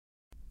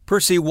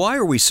Percy, why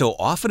are we so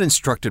often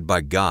instructed by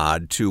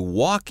God to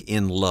walk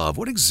in love?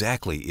 What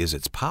exactly is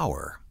its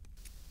power?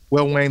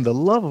 Well, Wayne, the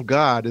love of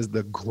God is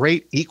the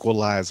great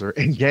equalizer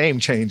and game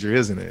changer,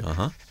 isn't it?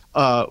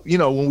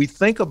 When we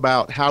think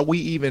about how we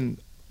even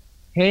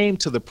came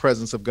to the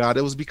presence of God,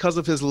 it was because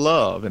of his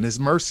love and his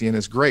mercy and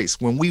his grace.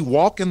 When we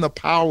walk in the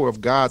power of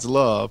God's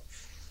love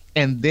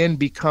and then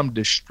become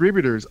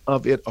distributors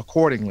of it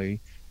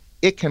accordingly,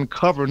 it can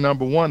cover,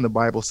 number one, the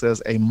Bible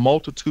says, a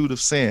multitude of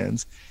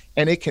sins,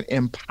 and it can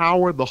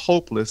empower the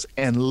hopeless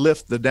and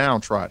lift the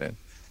downtrodden.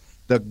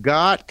 The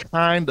God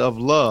kind of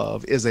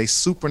love is a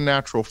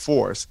supernatural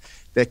force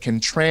that can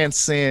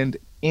transcend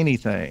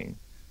anything.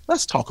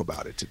 Let's talk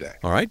about it today.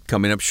 All right,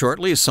 coming up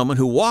shortly is someone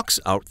who walks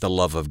out the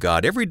love of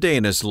God every day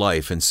in his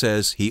life and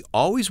says he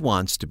always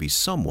wants to be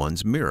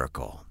someone's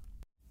miracle.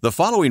 The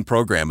following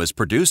program is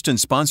produced and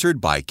sponsored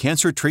by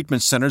Cancer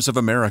Treatment Centers of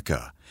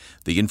America.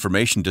 The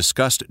information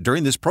discussed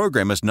during this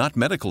program is not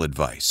medical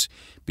advice.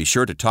 Be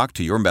sure to talk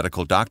to your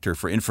medical doctor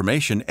for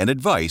information and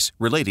advice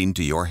relating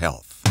to your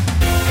health.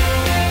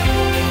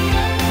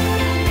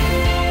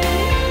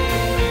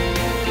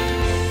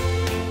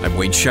 I'm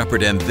Wayne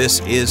Shepherd, and this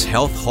is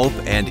Health, Hope,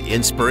 and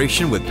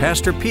Inspiration with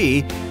Pastor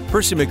P.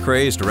 Percy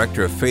McRae is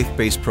Director of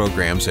Faith-Based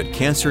Programs at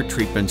Cancer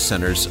Treatment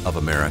Centers of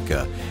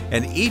America.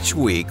 And each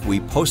week,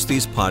 we post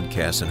these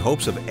podcasts in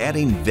hopes of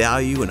adding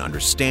value and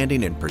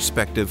understanding and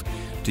perspective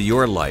to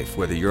your life,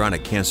 whether you're on a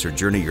cancer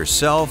journey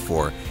yourself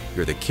or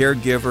you're the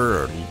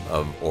caregiver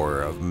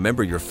or a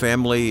member of your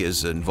family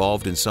is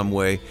involved in some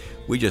way.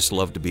 We just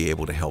love to be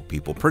able to help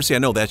people. Percy, I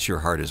know that's your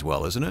heart as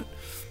well, isn't it?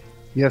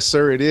 Yes,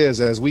 sir, it is.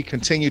 As we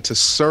continue to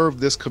serve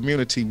this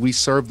community, we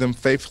serve them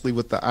faithfully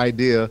with the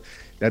idea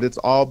that it's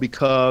all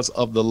because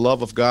of the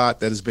love of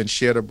God that has been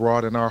shed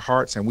abroad in our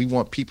hearts. And we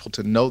want people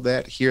to know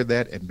that, hear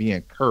that, and be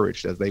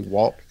encouraged as they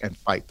walk and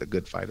fight the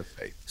good fight of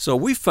faith. So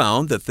we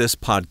found that this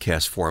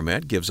podcast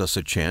format gives us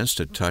a chance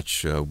to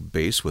touch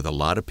base with a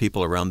lot of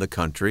people around the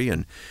country.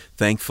 And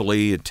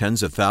thankfully,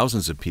 tens of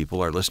thousands of people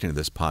are listening to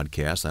this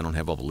podcast. I don't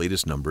have all the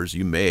latest numbers.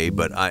 You may,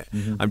 but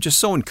I'm just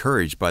so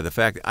encouraged by the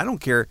fact that I don't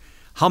care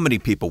how many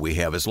people we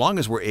have, as long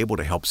as we're able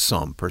to help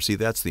some. Percy,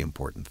 that's the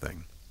important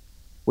thing.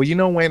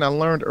 Well, Wayne, I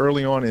learned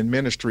early on in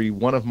ministry,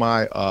 one of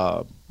my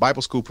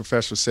Bible school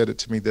professors said it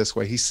to me this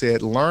way. He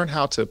said, learn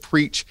how to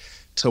preach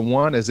to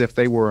one as if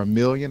they were a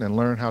million, and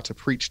learn how to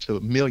preach to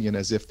a million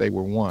as if they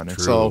were one.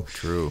 And so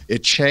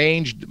it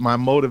changed my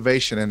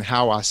motivation and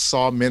how I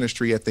saw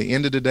ministry. At the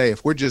end of the day,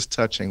 if we're just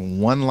touching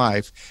one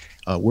life,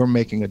 we're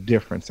making a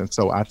difference. And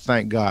so I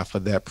thank God for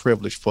that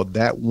privilege, for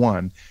that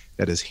one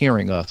that is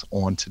hearing us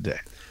on today.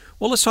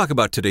 Well, let's talk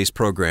about today's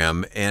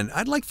program, and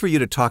I'd like for you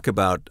to talk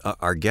about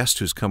our guest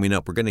who's coming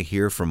up. We're going to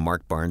hear from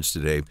Mark Barnes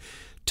today.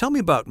 Tell me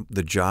about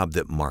the job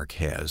that Mark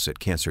has at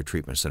Cancer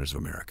Treatment Centers of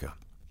America.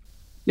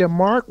 Yeah,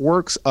 Mark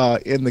works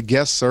in the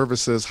guest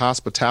services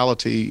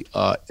hospitality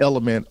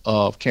element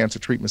of Cancer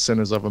Treatment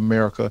Centers of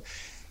America.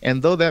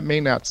 And though that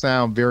may not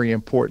sound very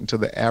important to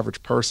the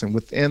average person,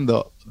 within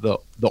the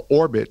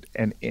orbit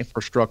and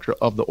infrastructure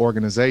of the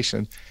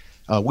organization,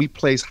 we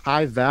place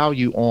high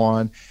value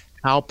on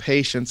how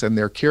patients and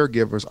their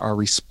caregivers are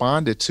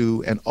responded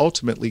to and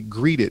ultimately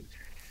greeted,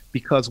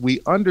 because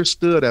we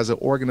understood as an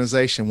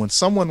organization, when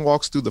someone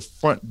walks through the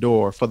front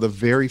door for the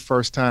very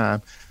first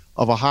time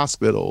of a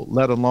hospital,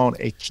 let alone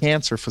a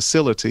cancer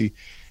facility,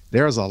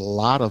 there's a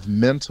lot of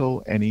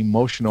mental and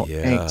emotional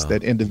angst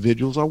that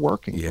individuals are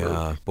working through.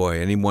 Yeah,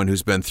 boy, anyone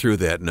who's been through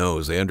that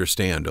knows. They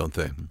understand, don't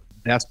they?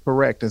 That's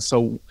correct. And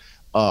so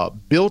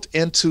built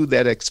into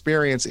that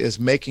experience is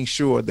making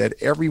sure that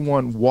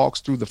everyone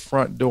walks through the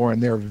front door,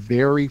 and their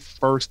very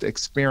first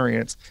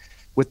experience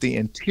with the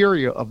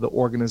interior of the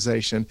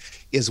organization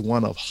is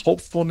one of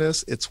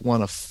hopefulness, it's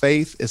one of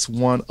faith, it's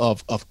one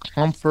of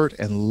comfort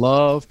and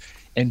love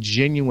and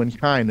genuine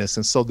kindness.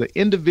 And so the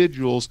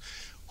individuals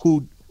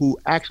who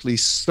actually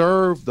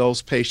serve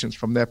those patients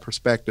from that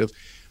perspective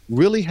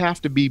really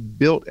have to be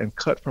built and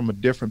cut from a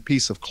different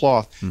piece of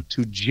cloth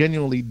to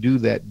genuinely do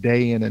that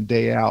day in and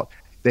day out.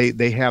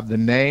 They have the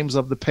names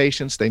of the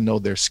patients. They know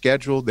their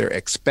schedule. They're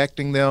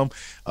expecting them.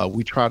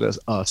 We try to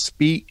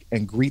speak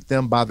and greet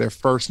them by their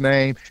first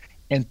name.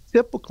 And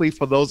typically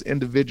for those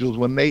individuals,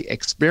 when they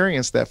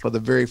experience that for the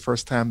very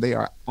first time, they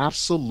are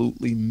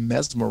absolutely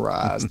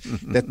mesmerized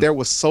that there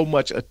was so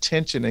much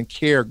attention and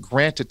care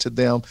granted to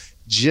them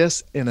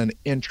just in an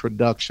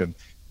introduction.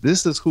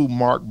 This is who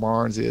Mark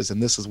Barnes is,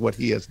 and this is what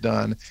he has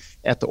done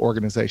at the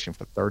organization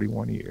for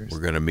 31 years. We're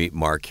going to meet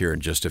Mark here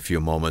in just a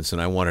few moments,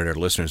 and I wanted our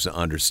listeners to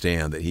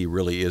understand that he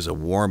really is a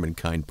warm and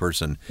kind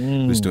person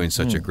who's doing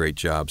such a great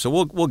job. So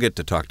we'll get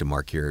to talk to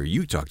Mark here.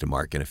 You talk to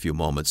Mark in a few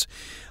moments.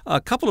 A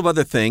couple of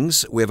other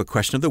things. We have a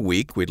question of the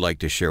week we'd like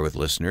to share with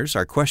listeners.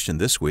 Our question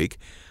this week: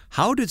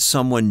 how did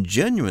someone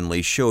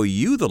genuinely show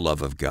you the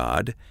love of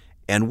God,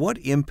 and what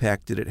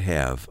impact did it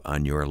have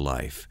on your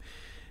life?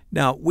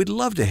 Now, we'd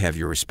love to have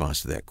your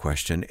response to that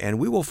question, and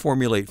we will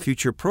formulate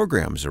future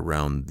programs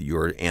around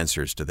your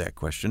answers to that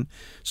question.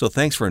 So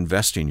thanks for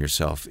investing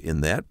yourself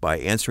in that by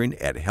answering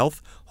at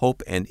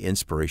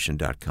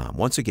healthhopeandinspiration.com.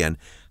 Once again,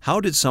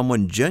 how did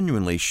someone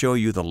genuinely show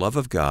you the love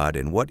of God,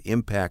 and what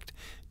impact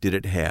did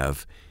it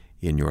have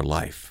in your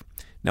life?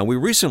 Now, we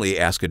recently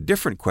asked a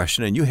different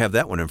question, and you have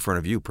that one in front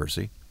of you,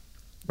 Percy.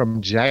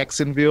 From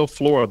Jacksonville,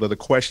 Florida, the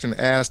question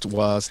asked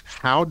was,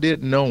 how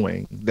did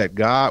knowing that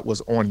God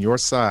was on your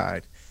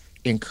side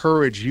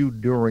encourage you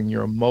during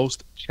your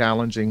most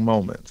challenging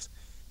moments?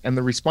 And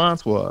the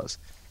response was,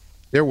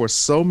 there were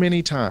so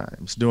many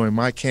times during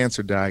my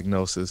cancer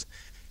diagnosis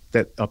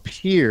that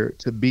appeared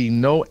to be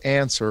no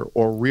answer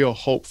or real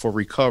hope for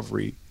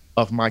recovery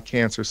of my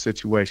cancer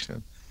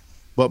situation.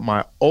 But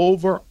my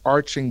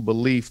overarching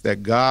belief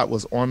that God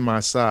was on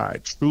my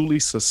side truly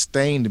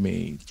sustained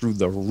me through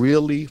the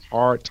really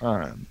hard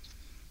time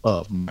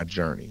of my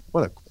journey.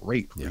 What a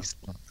great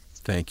response.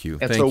 Thank you.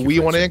 And so we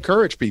want to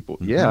encourage people.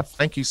 Mm-hmm. Yeah,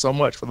 thank you so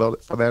much for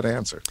that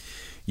answer.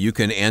 You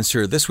can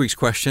answer this week's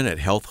question at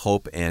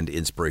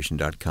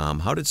healthhopeandinspiration.com.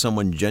 How did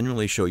someone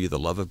genuinely show you the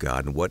love of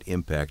God, and what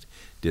impact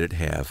did it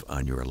have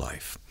on your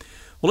life?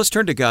 Well, let's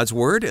turn to God's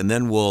Word, and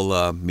then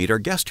we'll meet our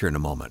guest here in a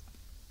moment.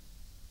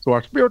 So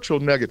our spiritual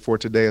nugget for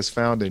today is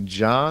found in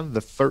John, the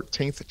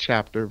 13th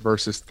chapter,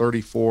 verses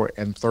 34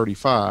 and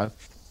 35,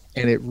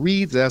 and it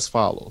reads as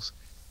follows.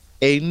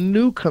 A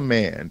new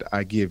command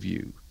I give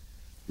you.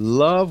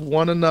 Love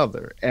one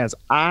another as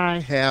I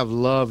have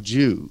loved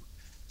you,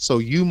 so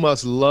you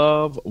must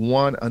love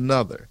one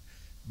another.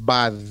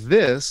 By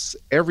this,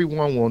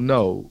 everyone will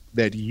know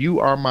that you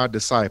are my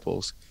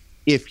disciples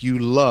if you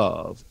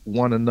love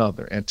one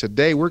another. And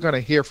today we're going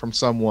to hear from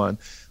someone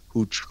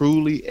who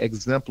truly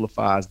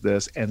exemplifies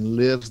this and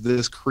lives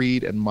this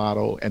creed and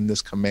motto and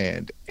this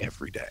command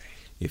every day.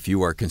 If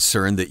you are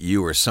concerned that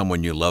you or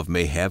someone you love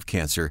may have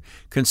cancer,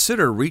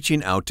 consider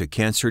reaching out to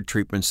Cancer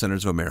Treatment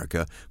Centers of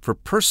America for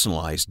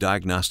personalized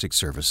diagnostic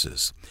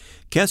services.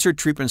 Cancer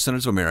Treatment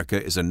Centers of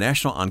America is a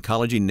national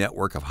oncology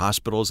network of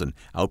hospitals and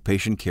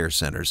outpatient care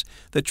centers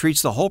that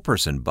treats the whole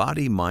person,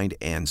 body, mind,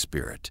 and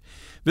spirit.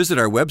 Visit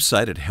our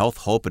website at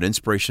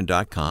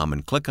healthhopeandinspiration.com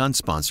and click on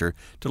Sponsor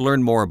to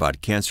learn more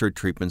about Cancer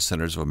Treatment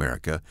Centers of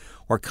America,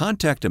 or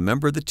contact a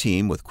member of the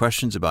team with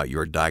questions about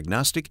your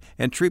diagnostic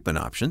and treatment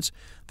options.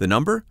 The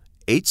number,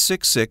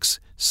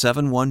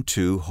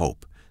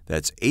 866-712-HOPE.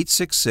 That's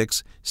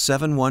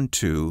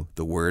 866-712,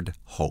 the word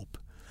HOPE.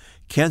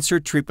 Cancer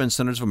Treatment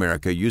Centers of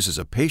America uses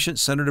a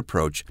patient-centered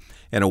approach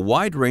and a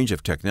wide range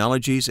of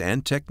technologies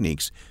and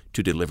techniques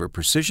to deliver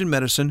precision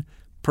medicine,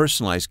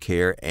 personalized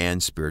care,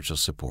 and spiritual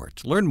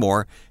support. Learn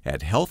more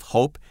at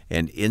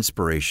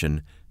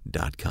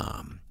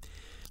healthhopeandinspiration.com.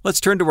 Let's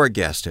turn to our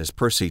guest as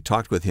Percy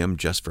talked with him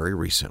just very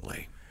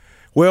recently.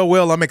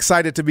 Well, I'm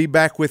excited to be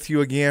back with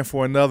you again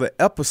for another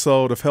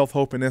episode of Health,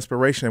 Hope, and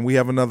Inspiration. And we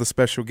have another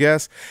special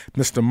guest,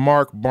 Mr.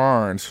 Mark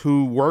Barnes,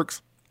 who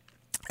works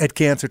at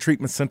Cancer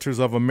Treatment Centers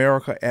of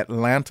America,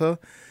 Atlanta,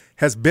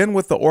 has been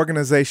with the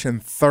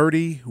organization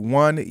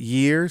 31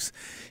 years,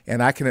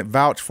 and I can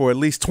vouch for at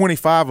least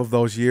 25 of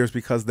those years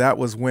because that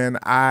was when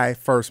I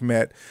first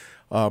met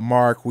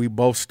Mark. We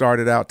both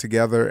started out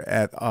together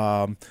at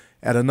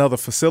another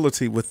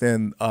facility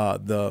within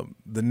the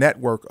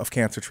network of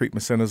Cancer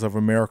Treatment Centers of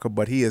America,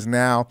 but he is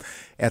now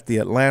at the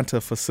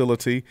Atlanta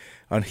facility,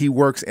 and he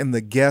works in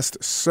the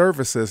guest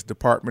services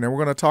department. And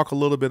we're going to talk a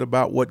little bit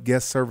about what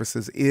guest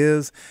services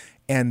is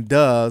and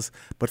does.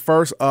 But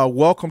first,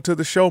 welcome to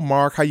the show,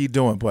 Mark. How you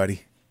doing,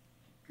 buddy?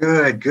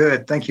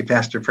 Good. Thank you,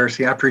 Pastor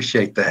Percy. I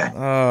appreciate that.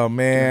 Oh,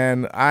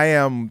 man. I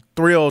am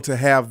thrilled to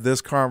have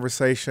this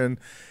conversation.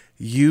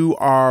 You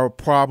are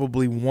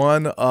probably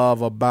one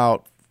of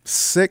about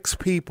 6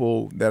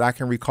 people that I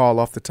can recall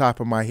off the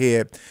top of my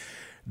head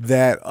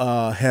that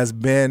has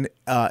been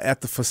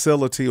at the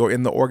facility or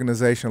in the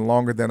organization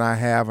longer than I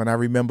have. And I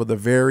remember the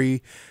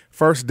very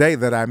first day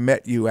that I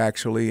met you,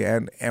 actually,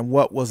 and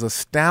what was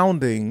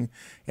astounding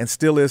and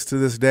still is to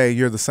this day,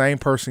 you're the same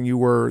person you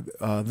were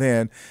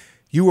then.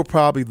 You were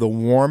probably the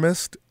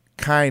warmest,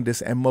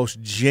 kindest, and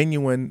most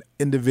genuine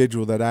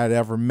individual that I'd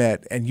ever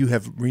met, and you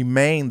have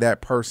remained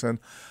that person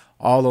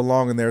all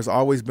along. And there's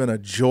always been a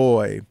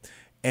joy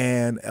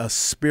and a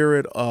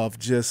spirit of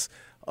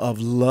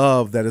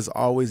love that is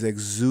always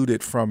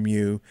exuded from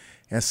you.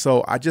 And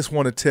so I just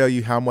want to tell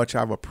you how much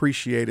I've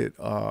appreciated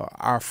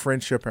our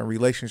friendship and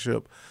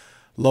relationship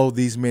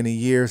these many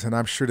years. And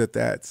I'm sure that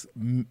that's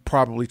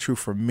probably true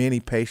for many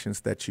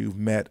patients that you've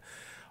met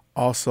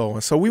also.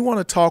 And so we want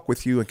to talk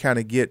with you and kind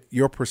of get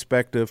your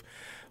perspective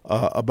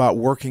about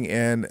working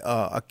in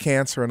a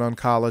cancer and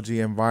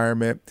oncology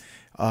environment.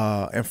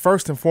 And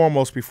first and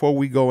foremost, before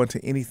we go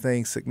into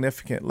anything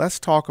significant, let's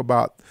talk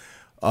about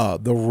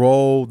the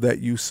role that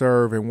you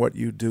serve and what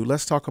you do.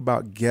 Let's talk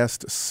about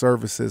guest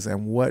services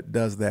and what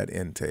does that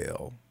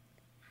entail?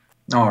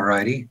 All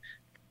righty.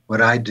 What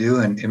I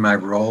do in my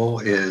role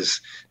is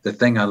the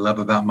thing I love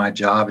about my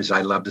job is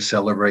I love to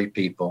celebrate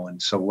people.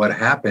 And so what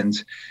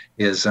happens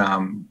is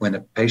when the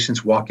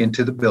patients walk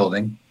into the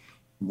building,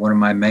 one of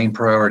my main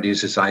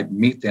priorities is I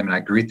meet them and I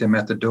greet them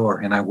at the door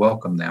and I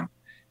welcome them.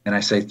 And I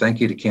say, thank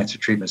you to Cancer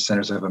Treatment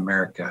Centers of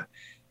America.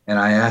 And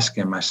I ask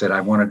him, I said,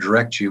 I want to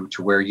direct you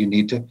to where you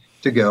need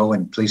to go.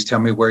 And please tell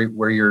me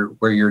where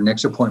your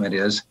next appointment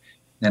is.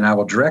 And I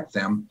will direct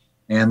them.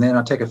 And then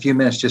I'll take a few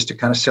minutes just to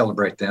kind of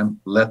celebrate them,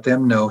 let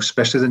them know,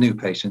 especially the new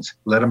patients,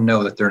 let them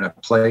know that they're in a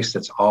place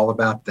that's all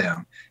about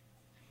them.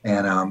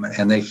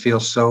 And they feel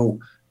so,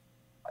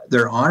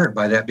 they're honored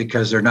by that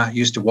because they're not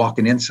used to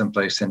walking in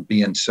someplace and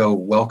being so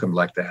welcomed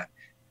like that.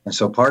 And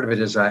so part of it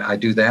is I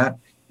do that.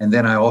 And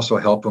then I also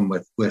help them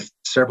with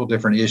several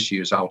different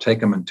issues. I'll take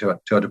them into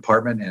a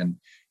department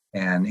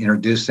and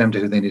introduce them to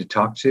who they need to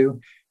talk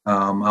to.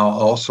 I'll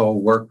also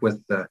work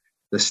with the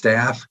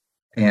staff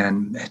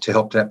and to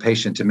help that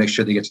patient to make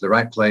sure they get to the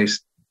right place.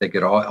 They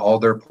get all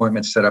their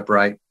appointments set up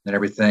right and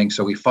everything.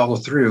 So we follow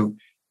through.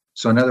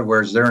 So in other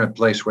words, they're in a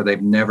place where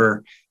they've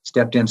never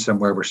stepped in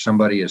somewhere where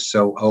somebody is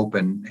so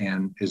open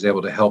and is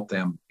able to help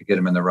them to get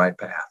them in the right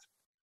path.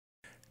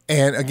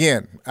 And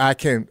again, I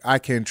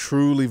can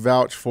truly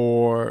vouch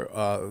for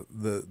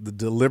the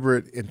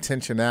deliberate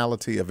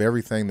intentionality of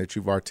everything that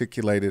you've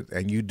articulated,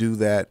 and you do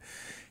that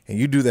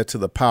to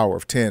the power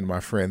of 10, my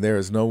friend. There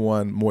is no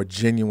one more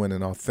genuine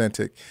and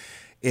authentic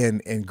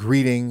in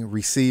greeting,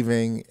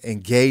 receiving,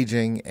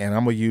 engaging, and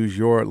I'm gonna use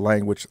your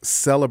language,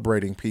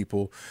 celebrating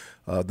people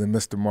than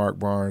Mr. Mark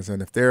Barnes.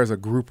 And if there's a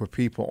group of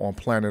people on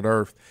planet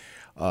Earth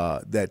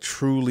that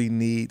truly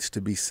needs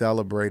to be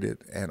celebrated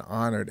and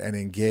honored and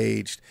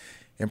engaged,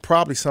 and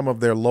probably some of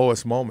their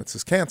lowest moments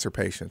as cancer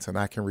patients, and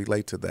I can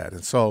relate to that.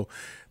 And so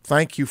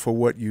thank you for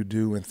what you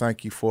do, and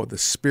thank you for the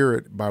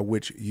spirit by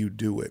which you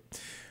do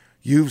it.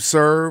 You've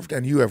served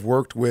and you have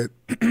worked with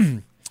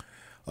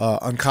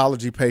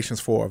oncology patients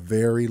for a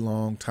very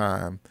long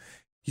time.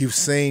 You've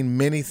seen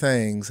many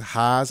things,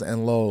 highs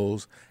and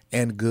lows,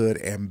 and good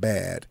and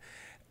bad.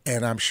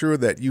 And I'm sure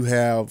that you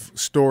have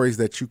stories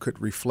that you could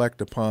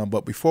reflect upon.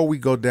 But before we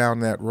go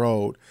down that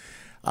road,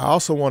 I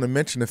also want to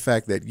mention the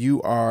fact that you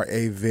are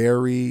a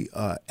very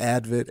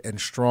avid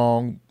and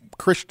strong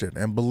Christian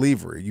and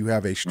believer. You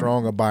have a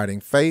strong,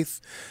 abiding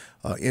faith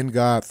in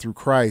God through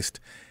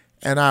Christ.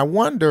 And I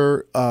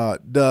wonder,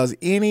 does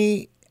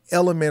any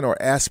element or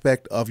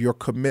aspect of your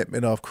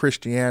commitment of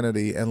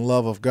Christianity and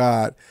love of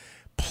God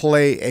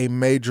play a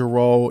major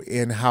role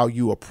in how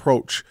you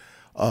approach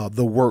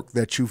the work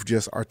that you've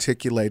just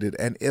articulated?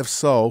 And if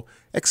so,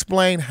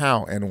 explain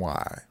how and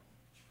why.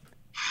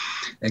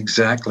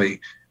 Exactly.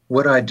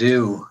 What I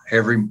do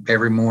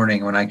every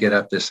morning when I get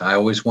up, I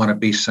always want to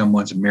be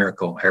someone's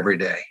miracle every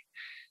day.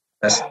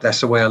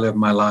 That's the way I live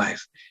my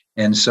life.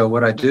 And so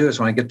what I do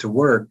is when I get to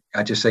work,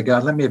 I just say,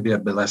 God, let me be a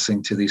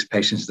blessing to these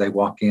patients as they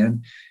walk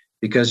in,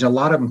 because a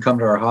lot of them come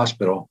to our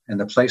hospital and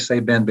the place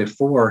they've been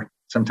before,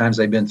 sometimes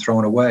they've been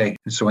thrown away.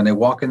 And so when they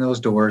walk in those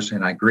doors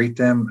and I greet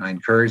them, I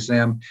encourage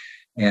them.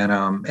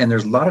 And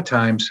there's a lot of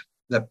times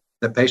that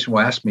the patient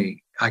will ask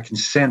me, I can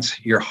sense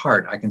your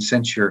heart. I can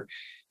sense your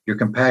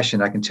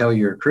compassion. I can tell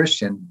you're a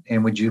Christian.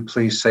 And would you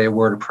please say a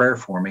word of prayer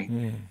for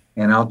me?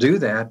 And I'll do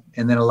that.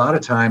 And then a lot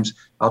of times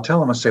I'll tell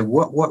them, I say,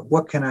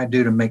 what can I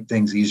do to make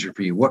things easier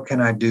for you? What can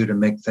I do to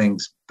make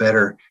things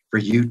better for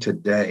you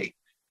today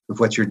with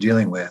what you're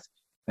dealing with?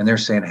 And they're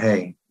saying,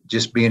 hey,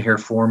 just being here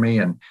for me.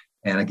 And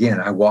again,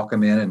 I walk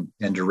them in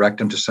and direct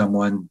them to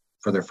someone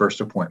for their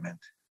first appointment.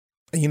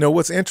 You know,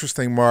 what's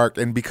interesting, Mark,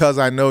 and because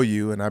I know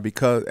you and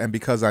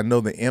because I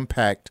know the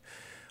impact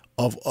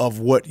of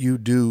what you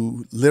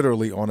do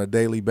literally on a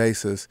daily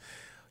basis,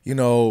 you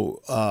know,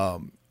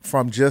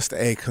 from just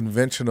a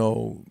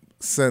conventional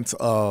sense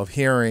of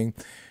hearing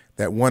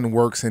that one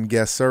works in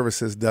guest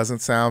services doesn't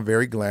sound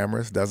very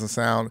glamorous, doesn't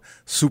sound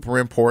super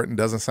important,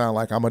 doesn't sound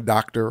like I'm a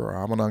doctor or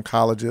I'm an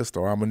oncologist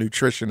or I'm a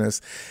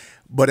nutritionist.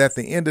 But at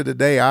the end of the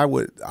day, I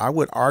would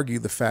argue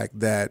the fact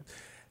that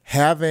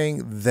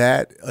having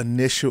that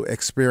initial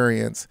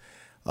experience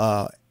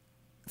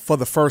for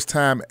the first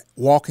time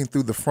walking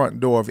through the front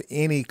door of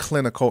any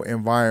clinical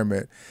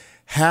environment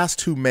has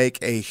to make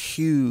a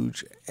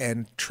huge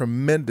and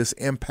tremendous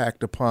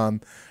impact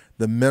upon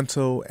the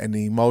mental and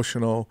the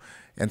emotional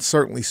and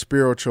certainly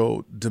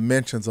spiritual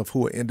dimensions of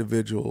who an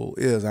individual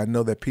is. I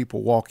know that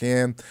people walk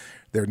in,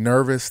 they're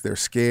nervous, they're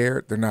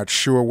scared, they're not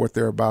sure what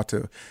they're about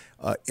to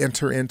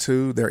enter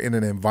into. They're in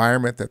an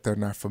environment that they're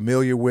not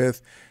familiar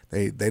with.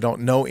 They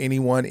don't know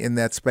anyone in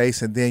that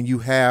space. And then you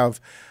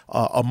have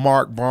a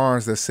Mark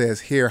Barnes that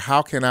says, here,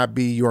 how can I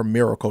be your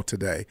miracle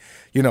today?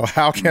 You know,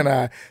 how can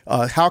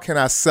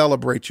I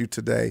celebrate you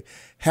today?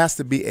 Has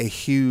to be a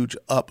huge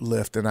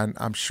uplift. And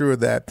I'm sure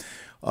that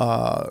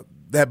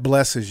that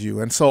blesses you.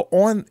 And so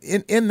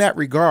in that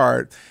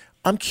regard,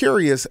 I'm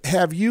curious,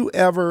 have you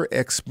ever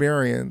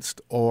experienced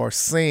or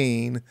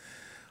seen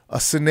a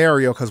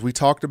scenario, because we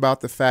talked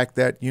about the fact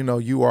that, you know,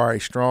 you are a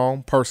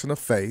strong person of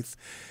faith.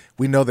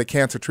 We know that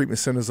Cancer Treatment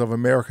Centers of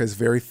America is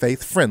very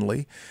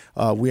faith-friendly.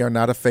 We are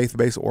not a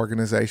faith-based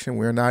organization.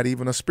 We are not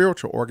even a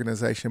spiritual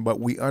organization, but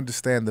we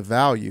understand the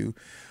value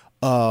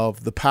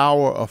of the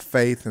power of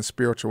faith and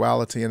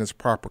spirituality in its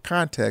proper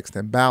context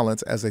and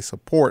balance as a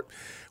support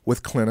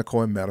with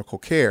clinical and medical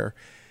care.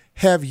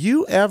 Have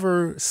you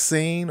ever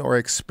seen or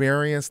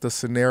experienced a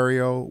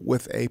scenario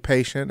with a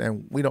patient,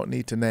 and we don't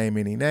need to name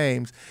any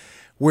names,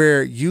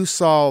 where you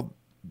saw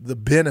the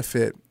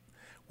benefit,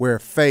 where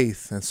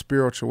faith and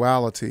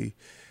spirituality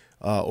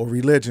or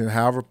religion,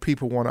 however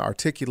people want to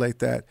articulate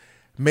that,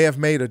 may have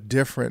made a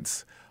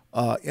difference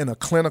in a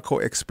clinical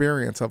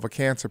experience of a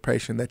cancer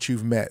patient that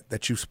you've met,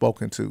 that you've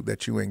spoken to,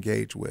 that you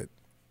engage with?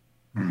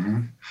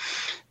 Mm-hmm.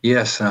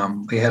 Yes,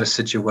 we had a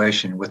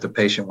situation with a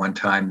patient one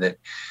time that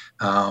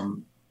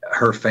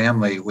her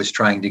family was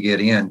trying to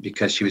get in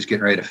because she was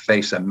getting ready to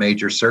face a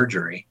major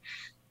surgery.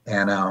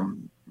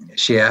 And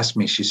she asked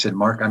me, she said,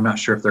 "Mark, I'm not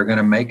sure if they're going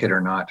to make it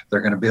or not. If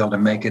they're going to be able to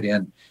make it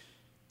in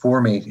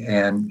for me.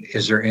 And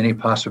is there any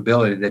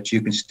possibility that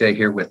you can stay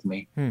here with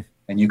me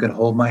and you can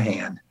hold my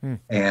hand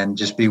and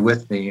just be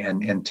with me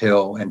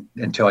until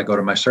I go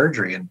to my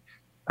surgery?" And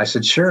I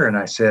said, "Sure." And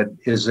I said,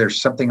 "Is there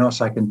something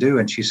else I can do?"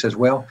 And she says,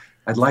 "Well,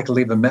 I'd like to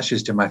leave a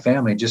message to my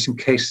family just in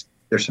case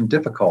there's some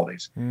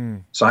difficulties."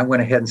 So I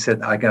went ahead and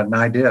said, "I got an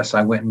idea." So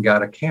I went and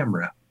got a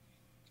camera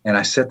and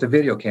I set the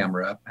video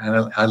camera up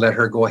and I let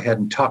her go ahead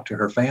and talk to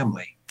her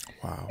family.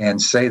 Wow.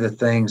 And say the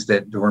things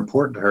that were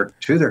important to her,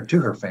 to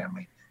her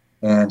family.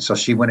 And so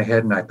she went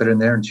ahead and I put it in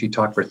there and she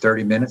talked for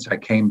 30 minutes. I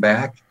came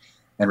back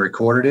and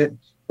recorded it.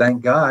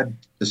 Thank God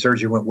the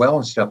surgery went well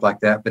and stuff like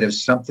that. But it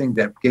was something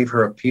that gave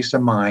her a peace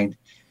of mind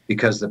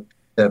because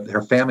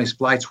her family's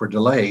flights were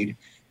delayed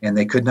and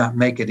they could not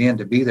make it in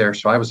to be there.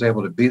 So I was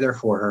able to be there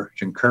for her,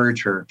 to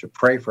encourage her, to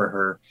pray for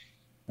her.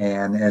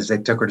 And as they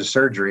took her to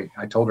surgery,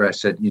 I told her, I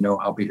said,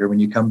 "I'll be here when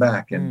you come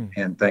back." And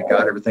thank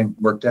God everything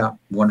worked out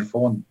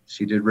wonderful. And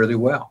she did really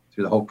well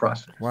through the whole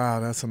process.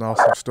 Wow, that's an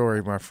awesome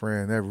story, my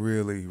friend. That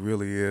really,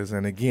 really is.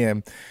 And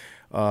again,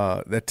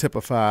 that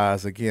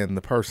typifies, again,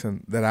 the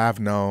person that I've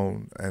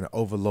known and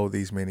overload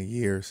these many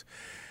years.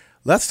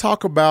 Let's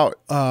talk about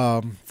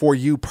for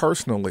you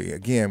personally,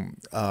 again,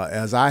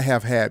 as I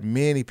have had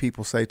many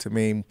people say to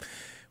me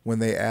when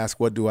they ask,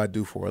 what do I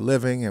do for a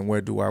living and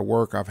where do I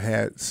work? I've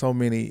had so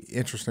many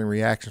interesting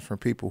reactions from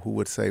people who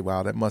would say,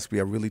 wow, that must be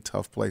a really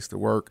tough place to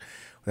work.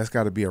 That's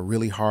got to be a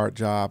really hard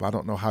job. I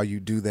don't know how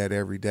you do that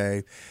every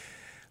day.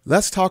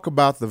 Let's talk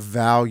about the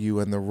value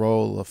and the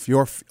role of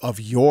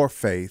your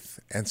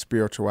faith and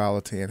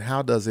spirituality, and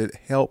how does it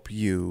help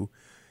you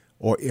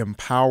or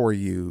empower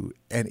you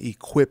and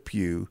equip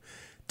you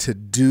to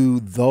do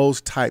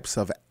those types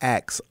of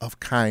acts of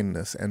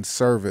kindness and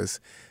service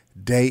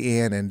day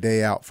in and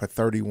day out for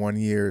 31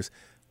 years.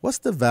 What's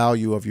the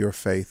value of your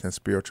faith and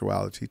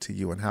spirituality to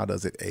you, and how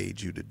does it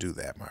aid you to do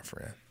that, my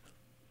friend?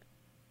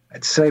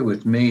 I'd say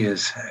with me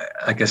is,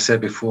 like I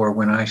said before,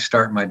 when I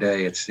start my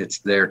day, it's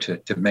there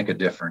to make a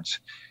difference.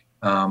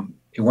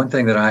 One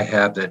thing that I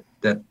have that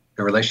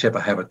the relationship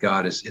I have with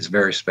God is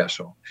very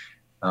special.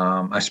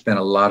 I spend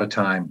a lot of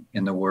time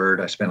in the Word.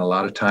 I spend a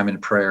lot of time in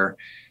prayer.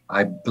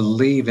 I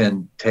believe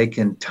in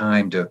taking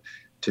time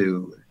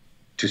to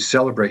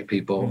celebrate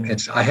people.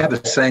 I have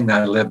a saying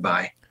that I live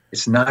by.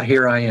 It's not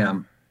here I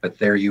am, but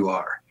there you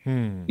are.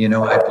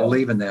 I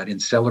believe in that, in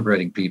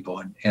celebrating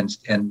people and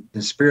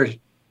the spirit.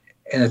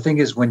 And the thing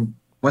is, one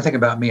thing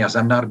about me is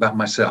I'm not about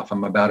myself.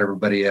 I'm about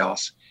everybody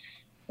else.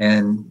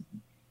 And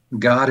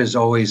God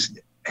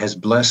has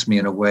blessed me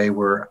in a way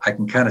where I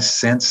can kind of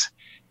sense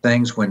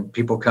things when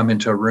people come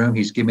into a room.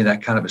 He's given me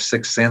that kind of a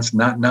sixth sense.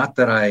 Not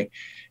that I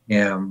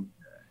am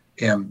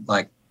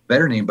like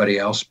better than anybody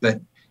else,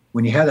 but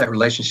when you have that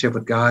relationship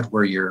with God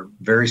where you're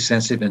very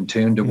sensitive and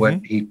tuned to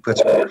what He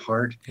puts in your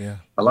heart,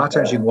 a lot of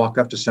times you can walk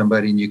up to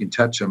somebody and you can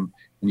touch them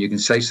and you can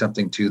say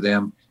something to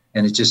them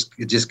and it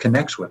just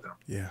connects with them.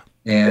 Yeah.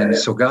 And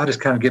so God has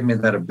kind of given me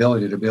that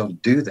ability to be able to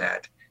do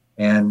that.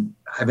 And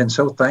I've been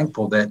so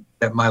thankful that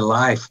my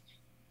life,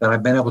 that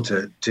I've been able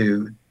to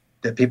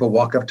that people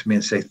walk up to me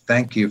and say,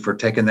 thank you for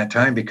taking that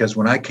time. Because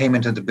when I came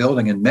into the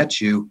building and met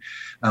you,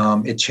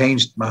 it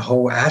changed my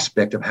whole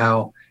aspect of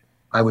how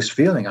I was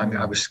feeling. I mean,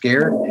 I was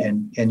scared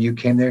and you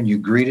came there and you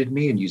greeted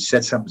me and you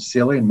said something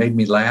silly and made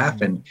me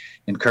laugh and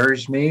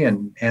encouraged me.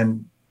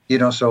 And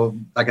so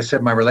like I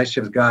said, my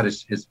relationship with God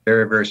is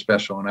very, very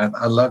special. And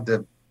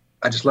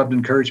I just love to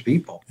encourage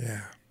people.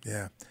 Yeah.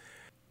 Yeah.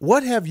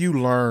 What have you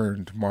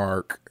learned,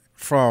 Mark,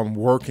 from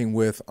working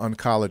with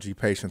oncology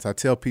patients? I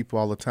tell people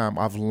all the time,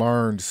 I've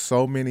learned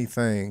so many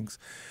things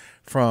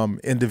from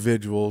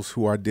individuals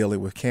who are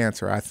dealing with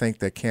cancer. I think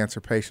that cancer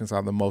patients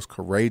are the most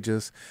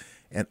courageous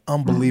and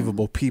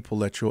unbelievable people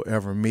that you'll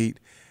ever meet.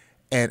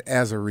 And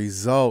as a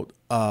result,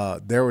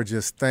 there were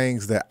just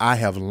things that I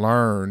have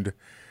learned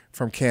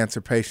from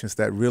cancer patients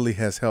that really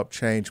has helped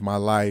change my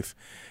life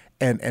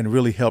and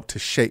really helped to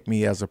shape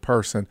me as a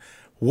person.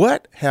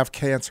 What have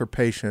cancer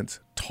patients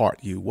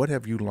taught you? What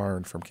have you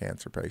learned from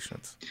cancer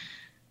patients?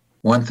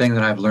 One thing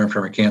that I've learned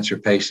from our cancer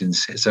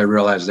patients is I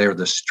realize they're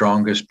the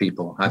strongest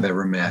people I've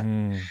ever met.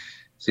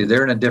 See,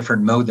 they're in a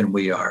different mode than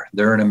we are.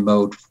 They're in a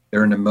mode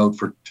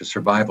to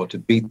survival, to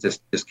beat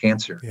this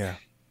cancer. Yeah.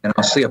 And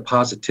I'll see a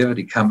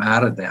positivity come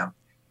out of them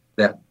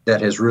that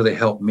has really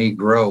helped me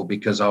grow,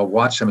 because I'll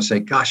watch them and say,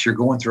 gosh, you're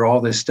going through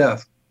all this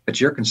stuff, but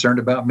you're concerned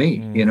about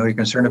me. You're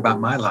concerned about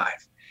my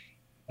life.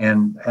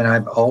 And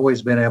I've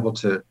always been able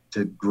to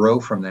grow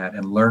from that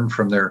and learn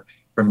from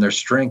their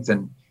strength.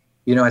 And,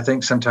 I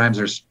think sometimes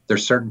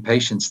there's certain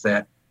patients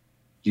that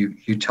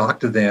you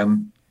talk to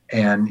them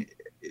and,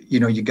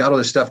 you got all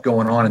this stuff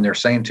going on and they're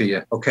saying to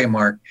you, okay,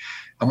 Mark,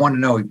 I want to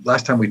know,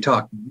 last time we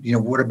talked,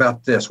 what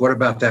about this? What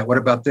about that? What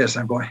about this?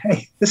 I'm going,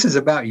 hey, this is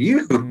about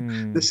you.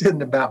 This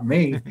isn't about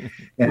me.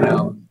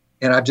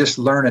 And I've just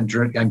learned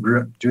and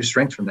drew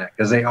strength from that,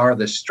 because they are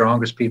the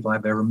strongest people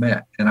I've ever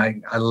met. And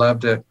I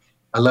love to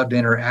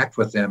interact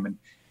with them.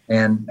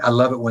 And I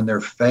love it when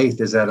their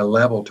faith is at a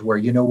level to where,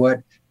 you know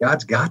what,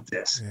 God's got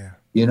this. Yeah.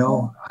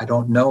 I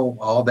don't know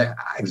all that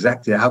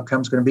exactly the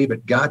outcome's going to be,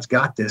 but God's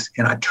got this,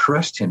 and I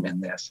trust him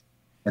in this.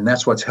 And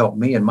that's what's helped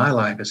me in my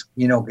life is,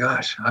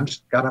 gosh, I'm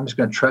just going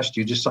to trust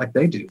you just like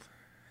they do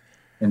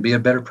and be a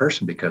better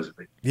person because of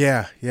it.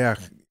 Yeah. Yeah.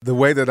 The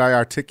way that I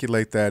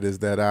articulate that is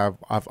that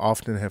I've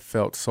often have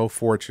felt so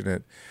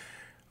fortunate.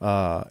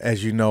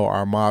 As you know,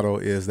 our motto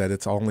is that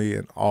it's only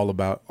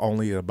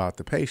about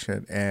the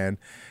patient. And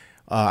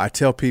I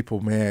tell people,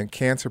 man,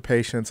 cancer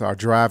patients are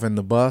driving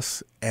the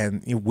bus,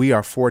 and we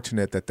are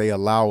fortunate that they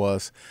allow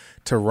us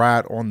to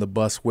ride on the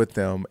bus with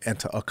them and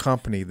to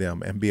accompany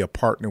them and be a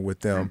partner with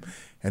them.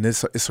 And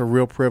it's a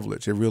real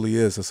privilege. It really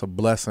is. It's a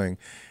blessing.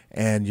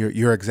 And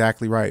you're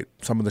exactly right.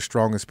 Some of the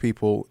strongest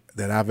people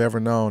that I've ever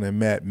known and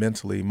met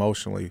mentally,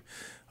 emotionally,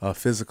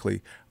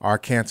 physically are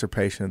cancer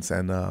patients.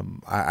 And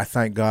I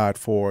thank God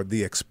for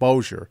the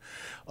exposure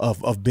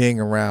of being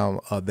around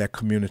that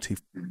community.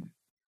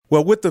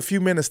 Well, with the few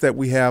minutes that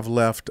we have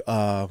left,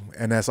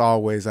 and as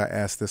always, I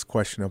ask this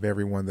question of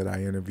everyone that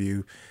I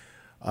interview,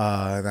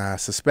 and I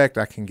suspect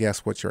I can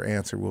guess what your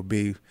answer will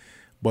be.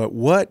 But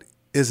what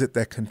is it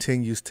that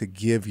continues to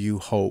give you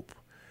hope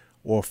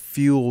or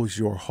fuels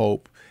your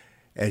hope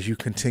as you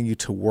continue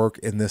to work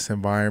in this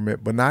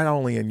environment, but not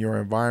only in your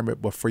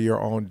environment, but for your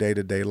own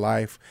day-to-day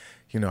life?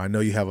 I know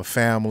you have a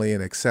family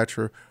and et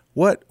cetera.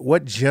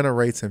 What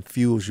generates and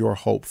fuels your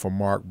hope for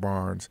Mark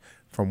Barnes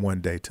from one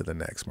day to the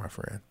next, my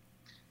friend?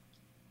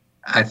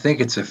 I think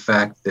it's a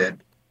fact that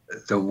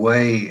the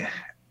way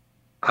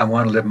I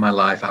want to live my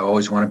life, I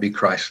always want to be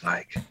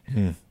Christ-like.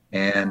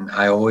 And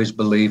I always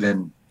believe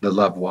in the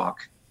love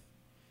walk.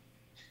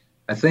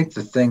 I think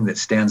the thing that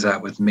stands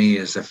out with me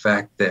is the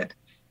fact that,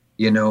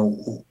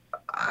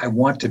 I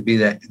want to be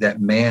that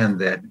man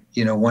that,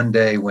 one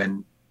day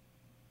when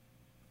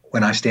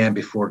I stand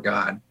before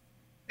God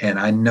and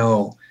I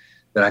know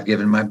that I've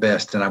given my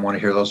best, and I want to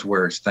hear those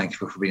words, thank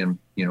you for being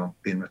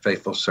a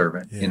faithful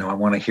servant. Yeah. I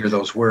want to hear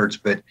those words,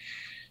 but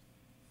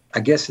I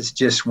guess it's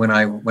just when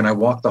I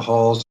walk the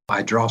halls,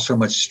 I draw so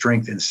much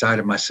strength inside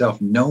of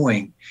myself,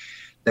 knowing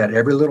that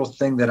every little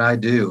thing that I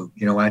do,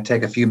 when I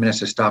take a few minutes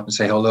to stop and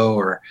say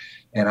hello,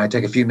 and I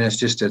take a few minutes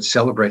just to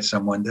celebrate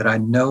someone, that I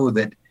know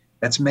that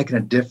that's making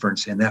a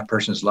difference in that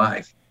person's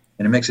life.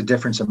 And it makes a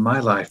difference in my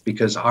life,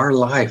 because our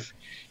life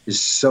is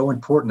so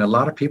important. A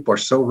lot of people are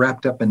so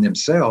wrapped up in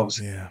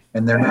themselves,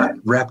 and they're not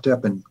wrapped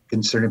up in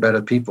concerned about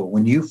other people.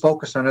 When you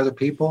focus on other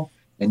people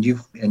and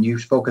you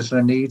focus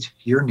on needs,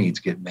 your needs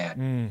get met.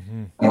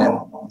 Mm-hmm.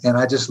 And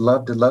I just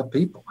love to love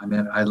people. I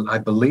mean, I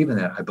believe in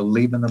that. I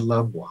believe in the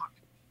love walk.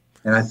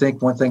 And I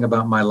think one thing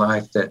about my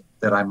life that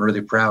I'm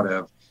really proud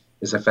of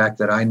is the fact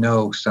that I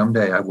know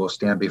someday I will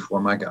stand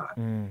before my God,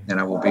 and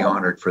I will be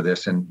honored for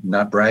this, and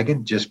not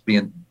bragging, just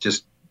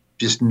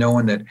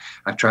knowing that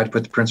I've tried to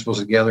put the principles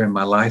together in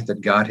my life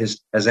that God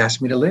has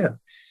asked me to live.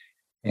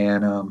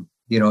 And,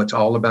 it's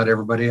all about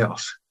everybody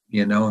else,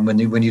 and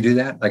when you do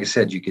that, like I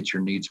said, you get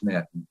your needs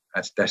met.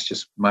 That's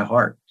just my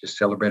heart. Just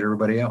celebrate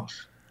everybody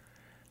else.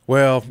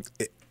 Well,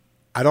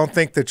 I don't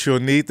think that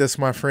you'll need this,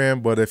 my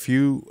friend, but if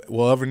you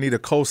will ever need a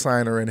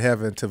co-signer in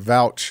heaven to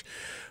vouch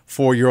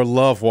for your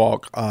love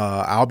walk,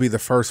 I'll be the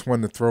first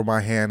one to throw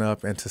my hand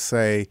up and to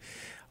say,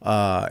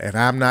 and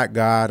I'm not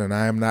God, and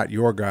I am not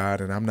your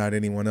God, and I'm not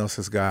anyone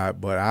else's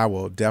God, but I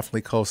will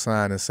definitely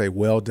co-sign and say,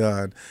 well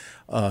done,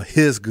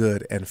 his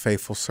good and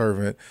faithful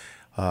servant.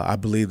 I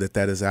believe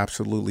that is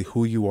absolutely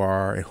who you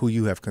are and who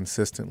you have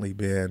consistently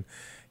been.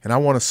 And I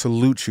want to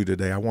salute you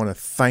today. I want to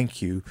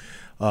thank you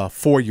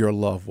for your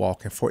love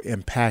walk and for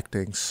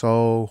impacting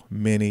so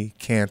many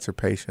cancer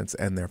patients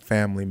and their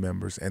family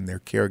members and their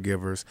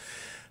caregivers.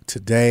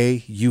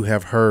 Today, you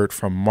have heard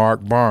from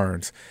Mark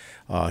Barnes.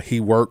 He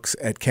works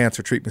at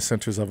Cancer Treatment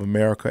Centers of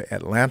America,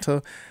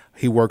 Atlanta.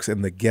 He works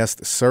in the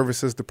guest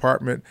services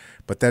department,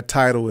 but that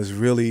title is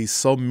really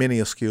so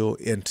minuscule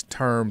in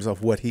terms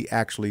of what he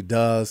actually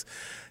does.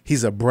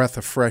 He's a breath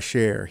of fresh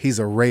air. He's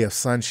a ray of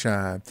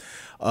sunshine.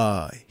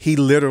 He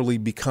literally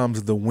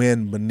becomes the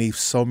wind beneath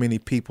so many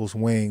people's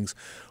wings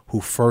who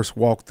first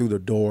walk through the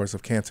doors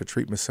of Cancer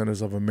Treatment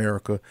Centers of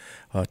America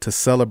to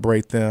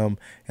celebrate them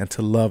and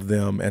to love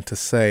them and to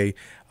say,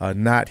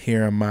 not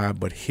here am I,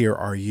 but here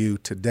are you.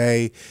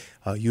 Today,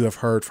 you have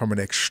heard from an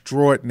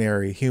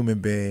extraordinary human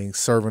being,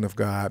 servant of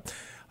God.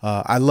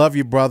 I love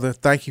you, brother.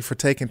 Thank you for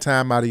taking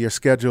time out of your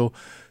schedule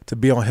to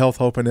be on Health,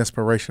 Hope, and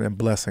Inspiration and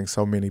blessing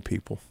so many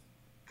people.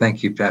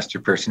 Thank you, Pastor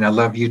Percy. I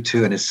love you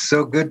too, and it's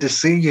so good to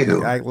see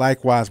you.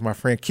 Likewise, my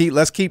friend.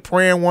 Let's keep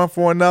praying one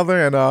for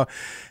another,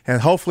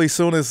 and hopefully,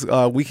 soon as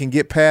we can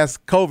get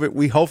past COVID,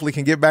 we hopefully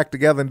can get back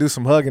together and do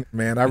some hugging.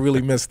 Man, I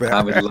really miss that.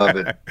 I would love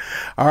it.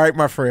 All right,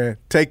 my friend.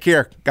 Take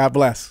care. God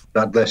bless.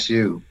 God bless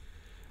you.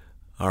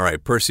 All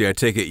right, Percy, I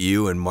take it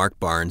you and Mark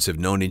Barnes have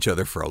known each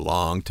other for a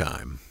long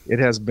time. It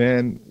has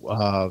been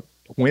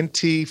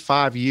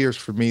 25 years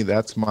for me.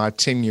 That's my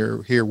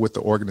tenure here with the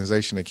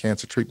organization at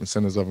Cancer Treatment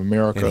Centers of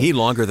America. And he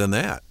longer than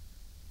that.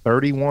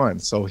 31.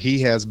 So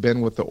he has been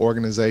with the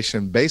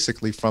organization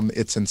basically from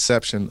its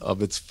inception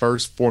of its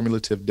first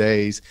formulative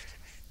days.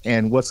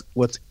 And what's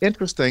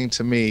interesting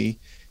to me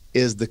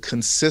is the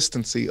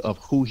consistency of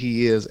who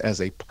he is as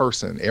a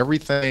person.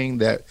 Everything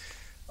that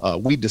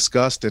we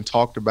discussed and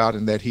talked about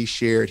and that he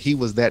shared, he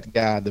was that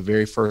guy the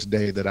very first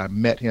day that I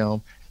met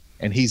him.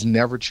 And he's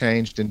never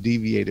changed and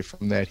deviated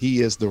from that. He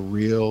is the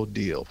real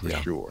deal for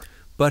sure.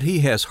 But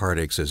he has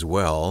heartaches as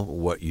well.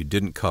 What you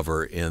didn't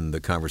cover in the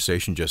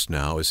conversation just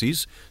now is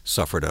he's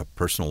suffered a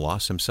personal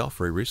loss himself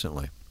very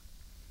recently.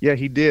 Yeah,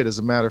 he did. As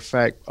a matter of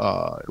fact,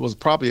 it was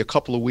probably a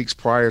couple of weeks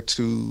prior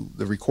to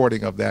the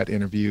recording of that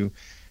interview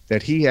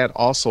that he had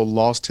also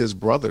lost his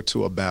brother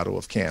to a battle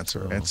of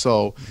cancer.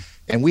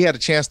 And we had a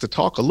chance to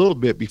talk a little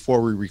bit before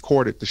we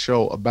recorded the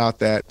show about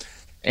that.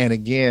 And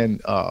again,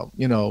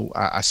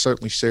 I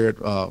certainly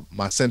shared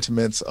my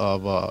sentiments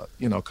of,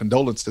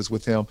 condolences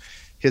with him.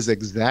 His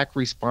exact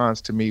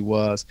response to me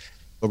was,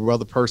 "But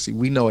Brother Percy,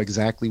 we know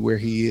exactly where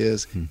he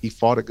is. He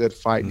fought a good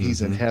fight and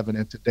he's in heaven.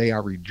 And today I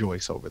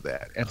rejoice over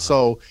that." And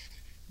so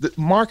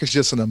Mark is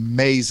just an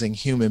amazing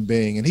human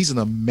being, and he's an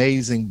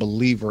amazing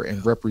believer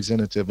and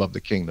representative of the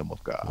kingdom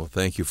of God. Well,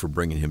 thank you for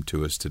bringing him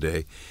to us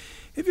today.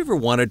 Have you ever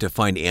wanted to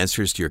find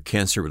answers to your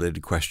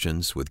cancer-related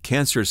questions? With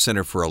Cancer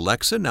Center for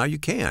Alexa, now you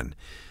can.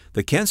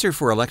 The Cancer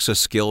for Alexa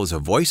skill is a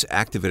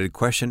voice-activated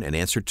question and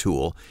answer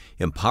tool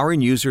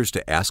empowering users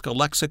to ask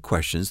Alexa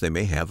questions they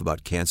may have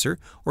about cancer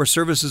or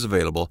services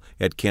available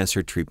at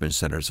Cancer Treatment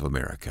Centers of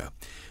America.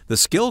 The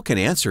skill can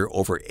answer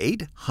over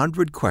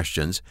 800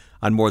 questions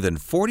on more than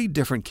 40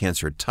 different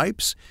cancer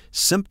types,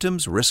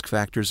 symptoms, risk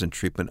factors, and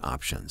treatment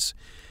options.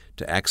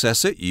 To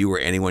access it, you or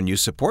anyone you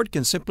support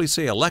can simply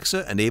say,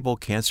 "Alexa, enable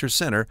Cancer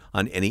Center"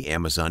 on any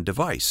Amazon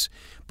device.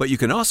 But you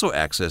can also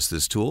access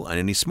this tool on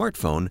any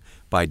smartphone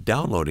by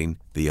downloading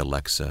the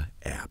Alexa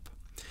app.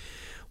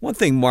 One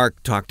thing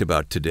Mark talked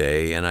about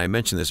today, and I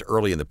mentioned this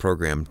early in the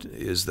program,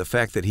 is the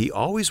fact that he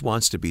always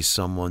wants to be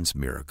someone's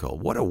miracle.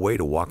 What a way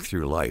to walk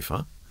through life,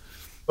 huh?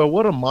 But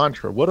what a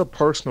mantra, what a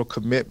personal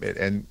commitment.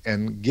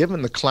 And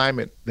given the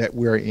climate that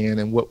we're in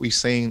and what we've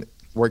seen,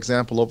 for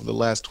example, over the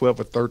last 12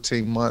 or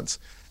 13 months,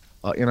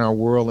 in our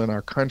world, in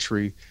our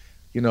country,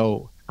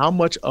 how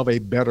much of a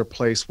better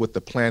place would the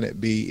planet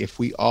be if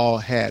we all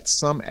had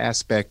some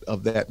aspect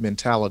of that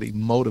mentality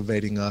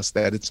motivating us,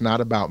 that it's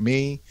not about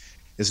me,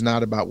 it's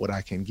not about what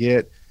I can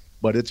get,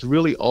 but it's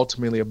really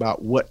ultimately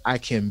about what I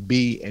can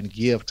be and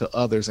give to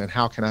others and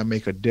how can I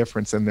make a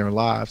difference in their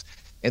lives.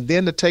 And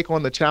then to take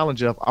on the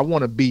challenge of, I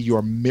want to be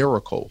your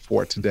miracle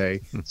for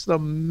today. It's an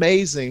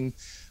amazing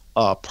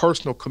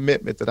personal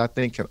commitment that I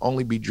think can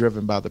only be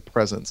driven by the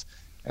presence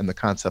and the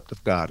concept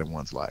of God in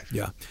one's life.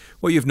 Yeah.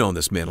 Well, you've known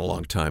this man a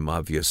long time,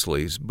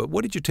 obviously, but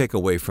what did you take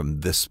away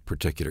from this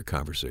particular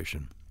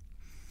conversation?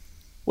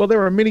 Well,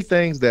 there are many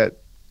things that,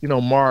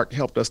 Mark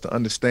helped us to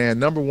understand.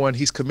 Number one,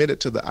 he's committed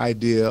to the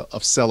idea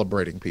of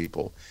celebrating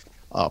people.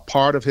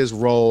 Part of his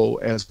role,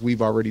 as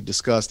we've already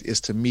discussed,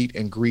 is to meet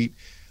and greet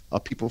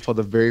people for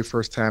the very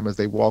first time as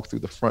they walk through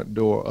the front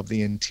door of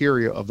the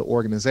interior of the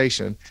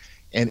organization.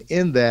 And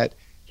in that,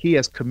 he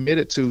has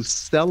committed to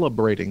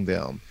celebrating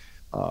them.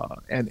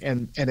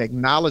 And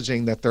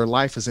acknowledging that their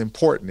life is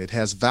important. It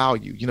has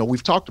value.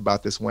 We've talked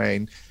about this,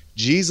 Wayne.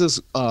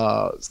 Jesus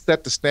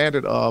set the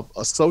standard of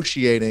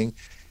associating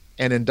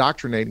and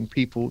indoctrinating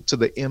people to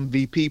the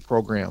MVP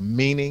program,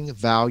 meaning,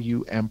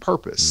 value, and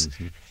purpose.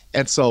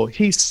 And so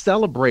he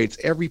celebrates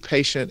every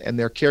patient and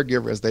their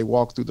caregiver as they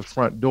walk through the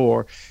front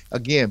door.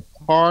 Again,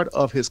 part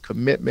of his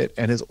commitment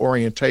and his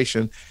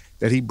orientation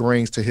that he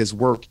brings to his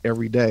work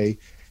every day,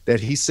 that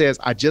he says,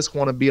 I just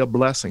want to be a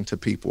blessing to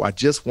people. I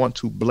just want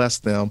to bless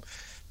them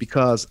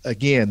because,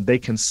 again, they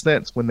can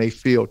sense when they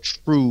feel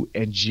true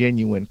and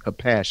genuine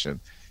compassion.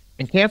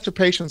 And cancer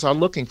patients are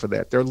looking for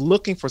that. They're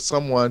looking for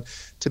someone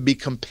to be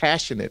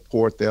compassionate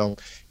toward them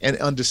and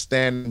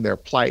understand their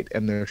plight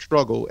and their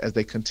struggle as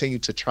they continue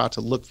to try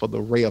to look for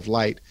the ray of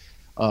light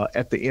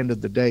at the end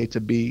of the day to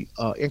be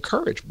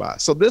encouraged by.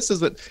 So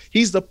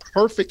he's the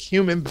perfect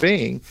human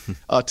being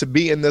to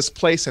be in this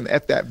place and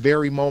at that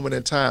very moment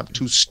in time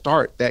to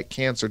start that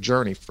cancer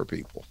journey for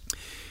people.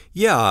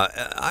 Yeah,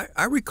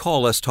 I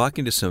recall us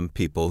talking to some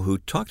people who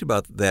talked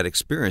about that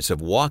experience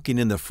of walking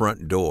in the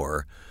front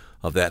door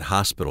of that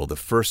hospital the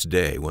first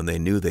day when they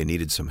knew they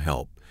needed some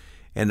help.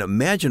 And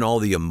imagine all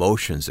the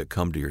emotions that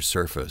come to your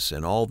surface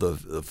and all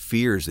the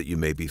fears that you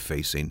may be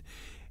facing.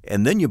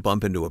 And then you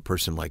bump into a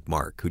person like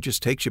Mark, who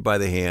just takes you by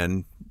the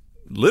hand,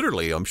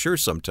 literally, I'm sure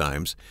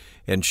sometimes,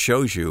 and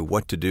shows you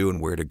what to do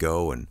and where to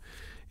go. And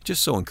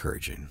Just so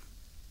encouraging.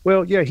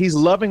 Well, yeah, he's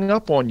loving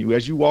up on you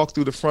as you walk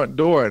through the front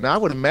door. And I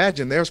would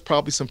imagine there's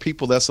probably some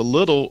people that's a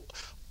little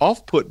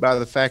off-put by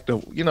the fact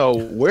of,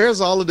 where's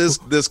all of this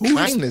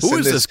kindness? Who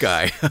is this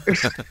guy?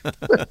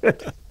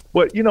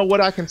 But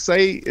what I can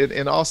say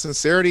in all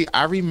sincerity,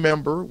 I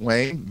remember,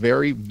 Wayne,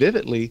 very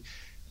vividly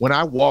when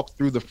I walked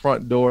through the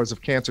front doors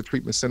of Cancer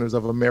Treatment Centers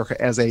of America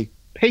as a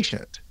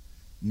patient,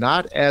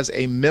 not as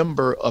a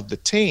member of the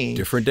team.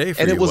 Different day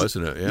for you,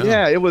 wasn't it?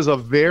 Yeah, it was a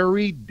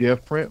very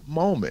different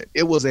moment.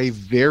 It was a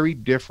very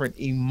different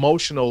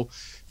emotional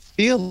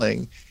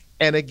feeling.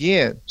 And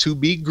again, to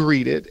be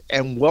greeted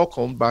and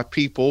welcomed by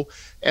people.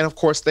 And of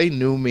course, they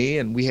knew me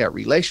and we had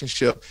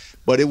relationship,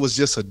 but it was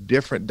just a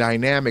different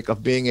dynamic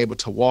of being able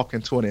to walk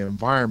into an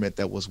environment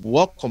that was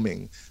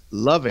welcoming,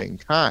 loving,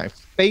 kind,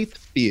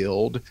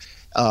 faith-filled,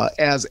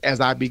 as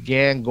I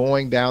began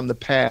going down the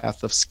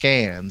path of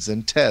scans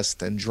and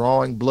tests and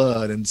drawing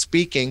blood and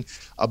speaking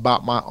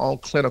about my own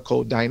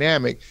clinical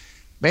dynamic.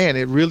 Man,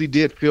 it really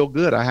did feel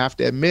good, I have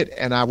to admit.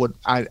 And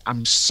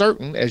I'm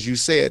certain, as you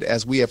said,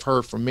 as we have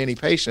heard from many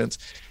patients,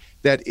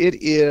 that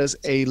it is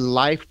a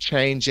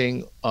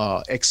life-changing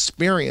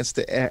experience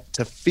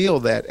to feel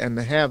that and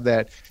to have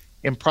that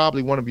in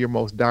probably one of your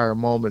most dire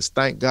moments.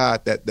 Thank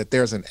God that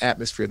there's an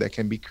atmosphere that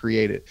can be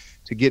created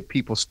to get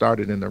people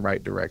started in the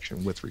right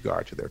direction with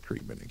regard to their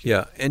treatment.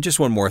 Yeah, and just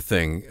one more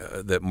thing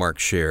that Mark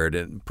shared,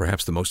 and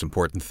perhaps the most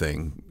important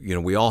thing,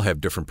 we all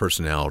have different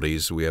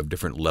personalities. We have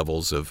different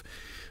levels of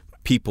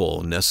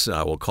peopleness,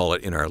 I will call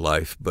it, in our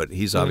life, but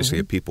he's obviously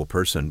a people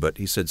person. But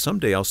he said,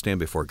 someday I'll stand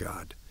before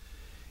God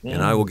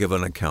and I will give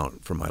an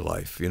account for my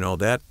life.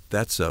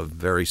 That's a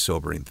very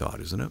sobering thought,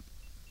 isn't it?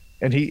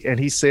 And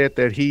he said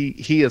that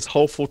he is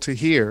hopeful to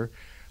hear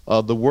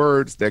the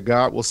words that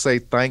God will say,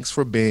 thanks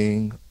for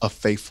being a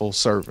faithful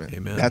servant.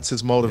 Amen. That's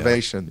his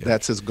motivation. Yeah.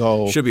 That's his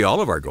goal. Should be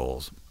all of our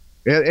goals.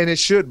 And it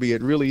should be.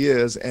 It really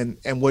is.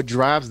 And what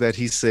drives that,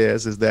 he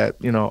says, is that,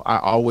 I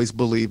always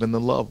believe in the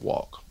love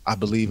walk. I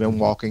believe in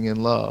walking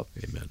in love.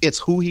 Amen. It's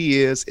who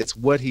he is. It's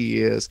what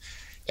he is.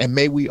 And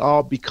may we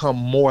all become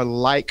more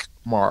like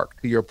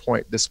Mark, to your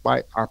point,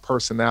 despite our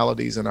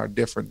personalities and our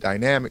different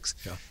dynamics.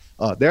 Yeah.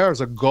 There is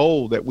a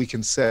goal that we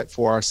can set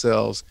for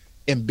ourselves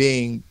in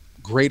being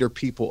greater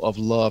people of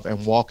love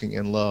and walking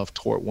in love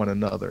toward one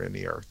another in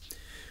the earth.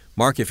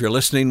 Mark, if you're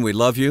listening, we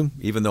love you,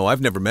 even though I've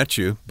never met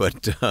you,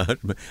 but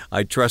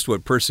I trust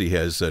what Percy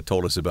has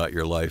told us about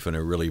your life, and I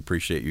really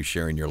appreciate you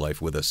sharing your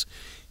life with us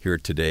here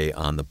today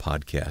on the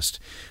podcast.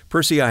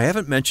 Percy, I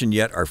haven't mentioned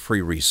yet our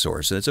free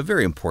resource, and it's a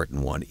very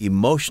important one,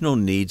 Emotional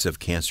Needs of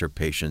Cancer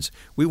Patients.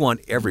 We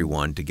want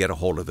everyone to get a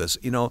hold of this.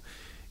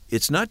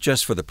 It's not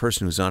just for the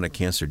person who's on a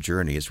cancer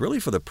journey. It's really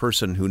for the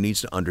person who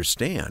needs to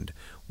understand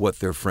what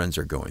their friends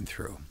are going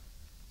through.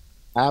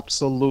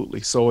 Absolutely.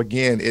 So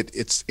again,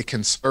 it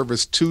can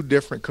service two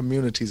different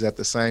communities at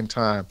the same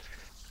time.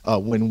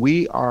 When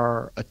we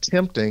are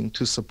attempting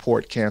to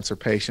support cancer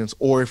patients,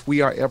 or if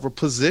we are ever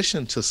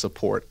positioned to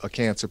support a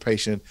cancer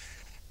patient,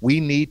 we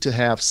need to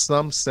have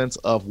some sense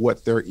of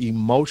what their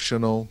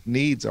emotional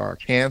needs are.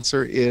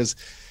 Cancer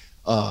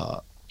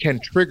can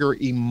trigger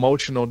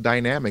emotional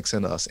dynamics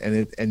in us,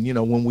 and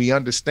when we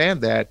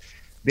understand that,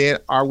 then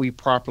are we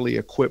properly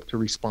equipped to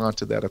respond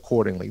to that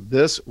accordingly?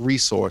 This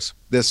resource,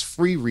 this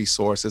free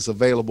resource, is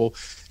available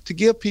to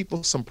give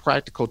people some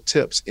practical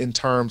tips in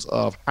terms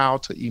of how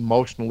to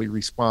emotionally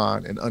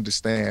respond and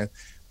understand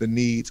the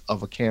needs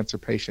of a cancer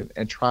patient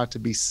and try to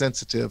be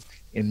sensitive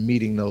in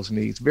meeting those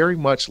needs. Very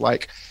much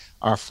like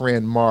our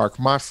friend Mark,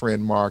 my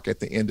friend Mark,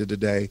 at the end of the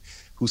day,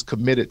 who's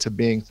committed to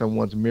being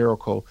someone's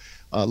miracle.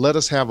 Let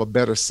us have a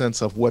better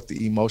sense of what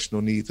the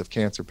emotional needs of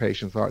cancer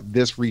patients are.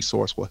 This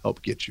resource will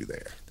help get you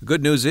there. The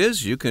good news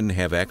is you can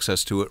have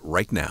access to it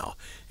right now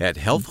at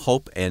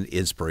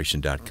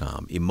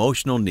healthhopeandinspiration.com.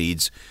 Emotional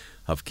Needs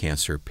of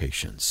Cancer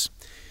Patients.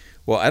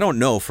 Well, I don't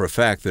know for a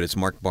fact that it's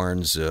Mark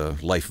Barnes'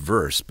 life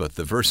verse, but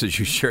the verses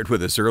you shared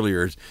with us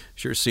earlier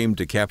sure seemed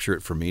to capture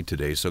it for me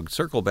today. So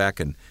circle back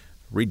and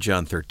read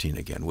John 13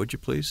 again, would you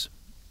please?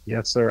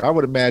 Yes, sir. I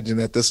would imagine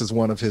that this is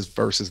one of his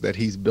verses that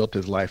he's built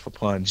his life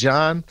upon.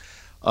 John,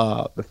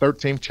 the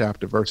 13th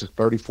chapter, verses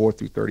 34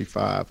 through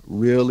 35,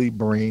 really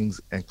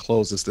brings and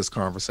closes this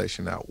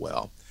conversation out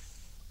well.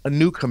 A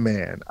new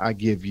command I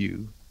give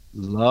you,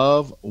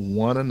 love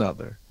one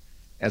another.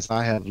 As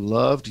I have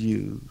loved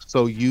you,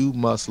 so you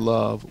must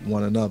love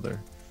one another.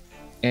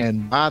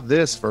 And by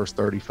this, verse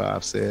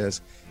 35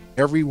 says,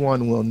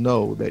 everyone will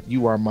know that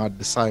you are my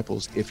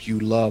disciples if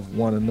you love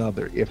one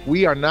another. If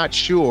we are not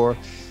sure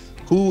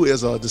who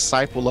is a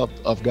disciple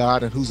of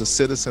God and who's a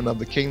citizen of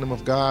the kingdom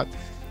of God,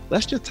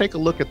 let's just take a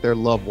look at their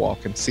love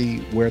walk and see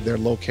where they're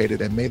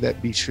located. And may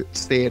that be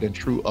said and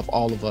true of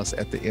all of us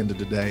at the end of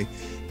the day,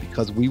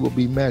 because we will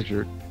be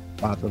measured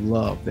by the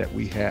love that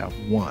we have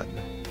one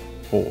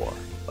for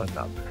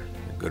another.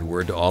 A good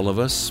word to all of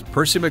us.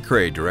 Percy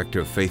McCray,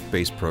 Director of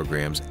Faith-Based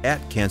Programs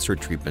at Cancer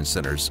Treatment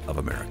Centers of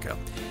America.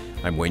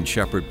 I'm Wayne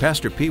Shepherd.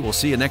 Pastor P, we'll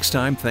see you next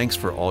time. Thanks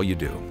for all you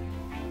do.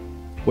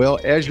 Well,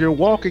 as you're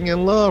walking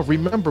in love,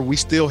 remember, we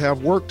still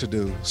have work to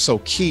do. So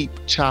keep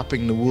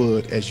chopping the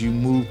wood as you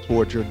move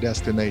towards your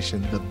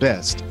destination. The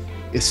best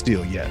is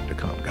still yet to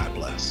come. God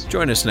bless.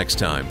 Join us next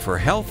time for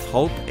Health,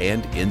 Hope,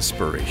 and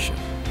Inspiration.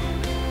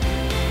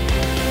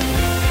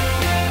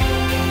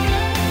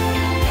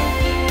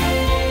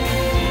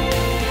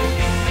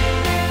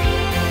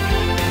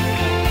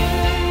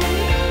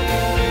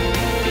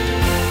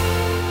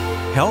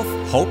 Health,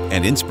 Hope,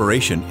 and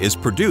Inspiration is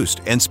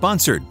produced and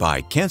sponsored by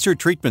Cancer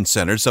Treatment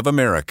Centers of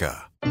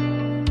America.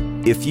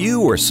 If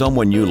you or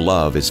someone you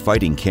love is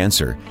fighting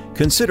cancer,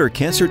 consider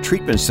Cancer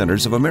Treatment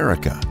Centers of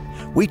America.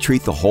 We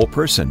treat the whole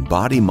person,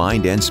 body,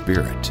 mind, and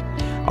spirit.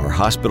 Our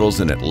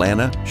hospitals in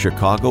Atlanta,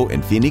 Chicago,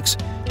 and Phoenix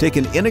take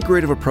an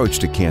integrative approach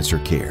to cancer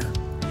care.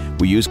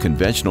 We use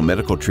conventional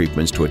medical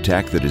treatments to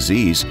attack the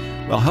disease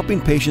while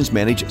helping patients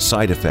manage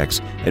side effects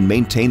and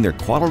maintain their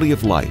quality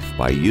of life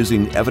by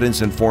using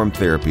evidence-informed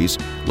therapies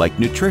like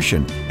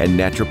nutrition and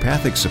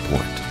naturopathic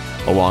support,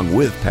 along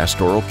with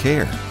pastoral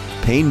care,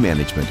 pain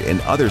management,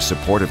 and other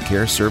supportive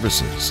care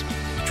services.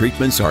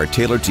 Treatments are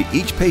tailored to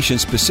each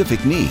patient's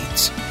specific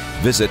needs.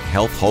 Visit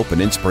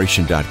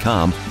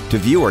healthhopeandinspiration.com to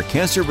view our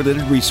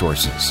cancer-related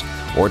resources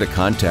or to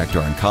contact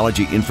our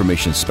oncology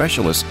information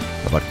specialists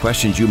about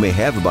questions you may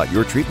have about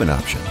your treatment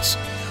options.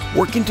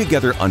 Working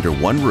together under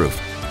one roof,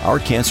 our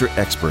cancer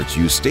experts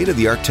use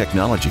state-of-the-art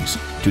technologies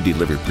to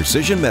deliver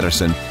precision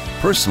medicine,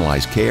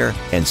 personalized care,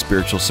 and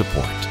spiritual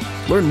support.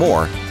 Learn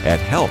more at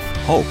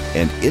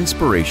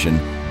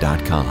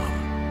healthhopeandinspiration.com.